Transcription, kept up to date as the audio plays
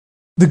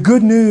The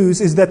good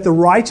news is that the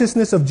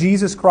righteousness of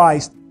Jesus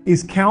Christ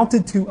is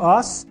counted to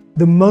us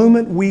the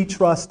moment we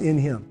trust in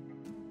Him.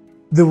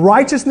 The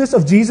righteousness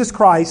of Jesus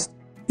Christ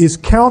is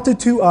counted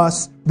to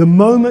us the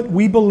moment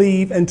we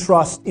believe and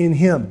trust in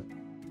Him.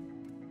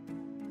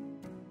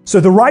 So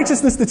the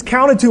righteousness that's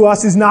counted to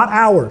us is not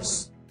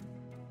ours.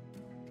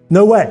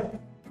 No way.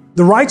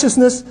 The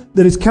righteousness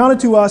that is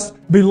counted to us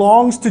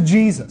belongs to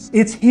Jesus.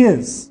 It's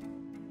His.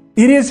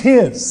 It is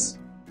His.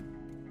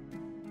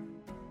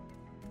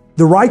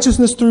 The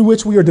righteousness through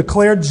which we are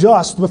declared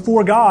just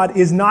before God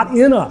is not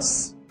in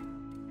us.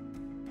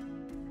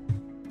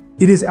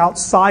 It is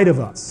outside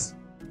of us.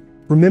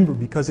 Remember,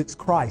 because it's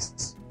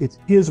Christ's. It's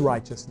His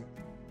righteousness.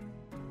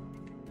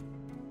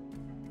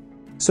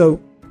 So,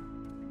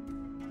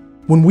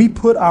 when we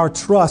put our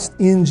trust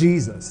in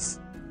Jesus,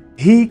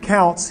 He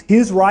counts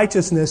His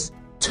righteousness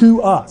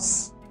to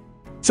us.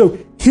 So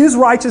His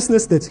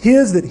righteousness that's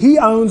His, that He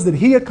owns, that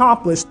He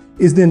accomplished,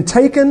 is then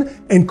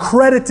taken and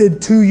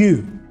credited to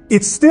you.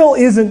 It still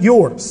isn't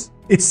yours.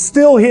 It's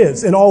still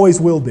His and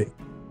always will be.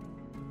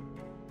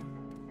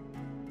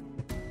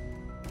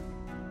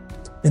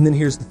 And then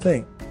here's the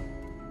thing.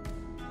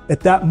 At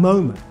that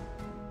moment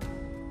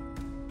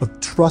of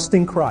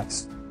trusting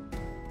Christ,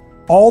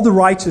 all the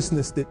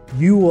righteousness that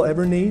you will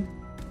ever need,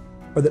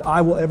 or that I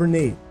will ever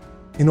need,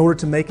 in order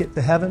to make it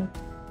to heaven,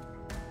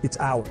 it's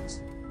ours.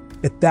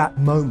 At that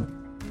moment.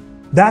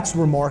 That's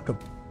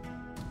remarkable.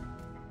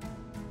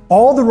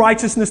 All the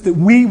righteousness that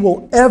we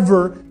will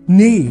ever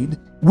need,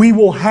 we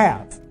will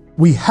have.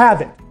 We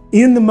have it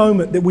in the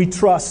moment that we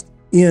trust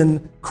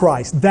in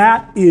Christ.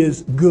 That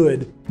is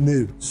good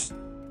news.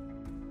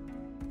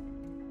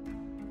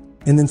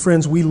 And then,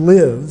 friends, we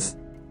live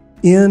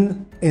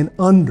in and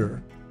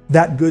under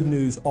that good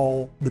news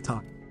all the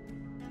time.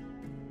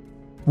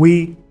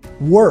 We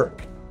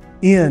work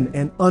in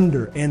and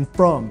under and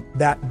from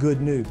that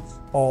good news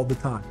all the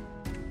time.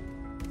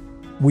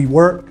 We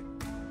work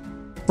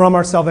from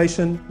our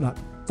salvation, not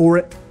for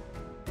it.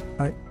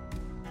 Right?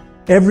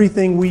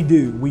 Everything we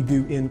do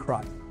in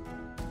Christ.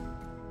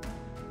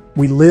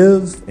 We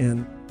live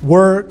and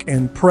work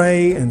and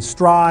pray and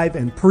strive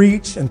and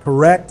preach and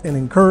correct and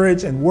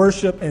encourage and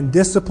worship and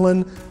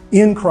discipline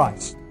in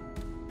Christ,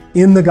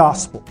 in the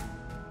gospel.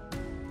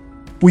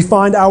 We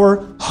find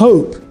our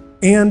hope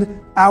and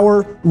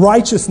our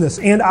righteousness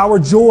and our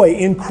joy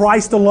in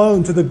Christ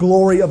alone to the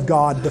glory of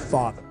God the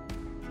Father.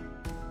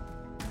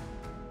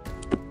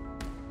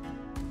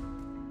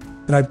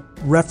 And I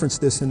referenced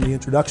this in the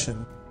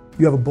introduction.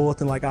 You have a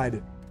bulletin like I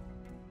do.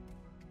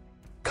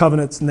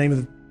 Covenant's the name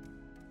of the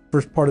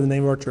first part of the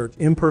name of our church.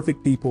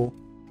 Imperfect people,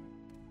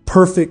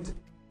 perfect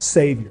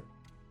Savior.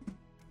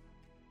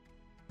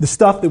 The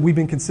stuff that we've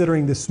been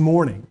considering this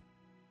morning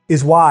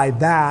is why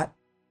that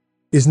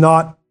is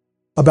not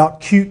about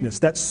cuteness.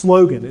 That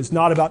slogan is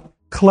not about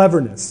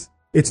cleverness.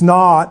 It's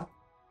not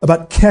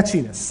about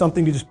catchiness,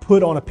 something to just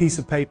put on a piece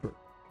of paper.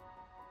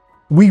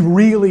 We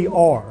really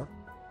are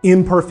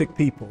imperfect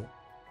people,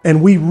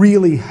 and we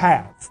really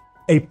have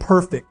a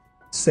perfect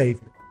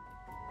Savior.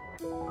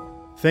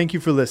 Thank you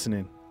for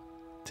listening.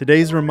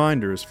 Today's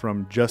reminder is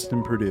from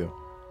Justin Purdue,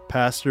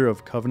 pastor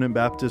of Covenant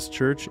Baptist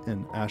Church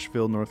in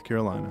Asheville, North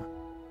Carolina.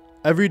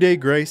 Everyday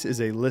Grace is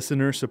a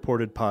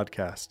listener-supported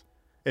podcast.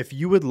 If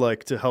you would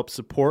like to help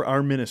support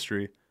our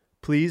ministry,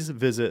 please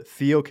visit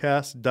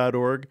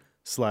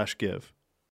theocast.org/give.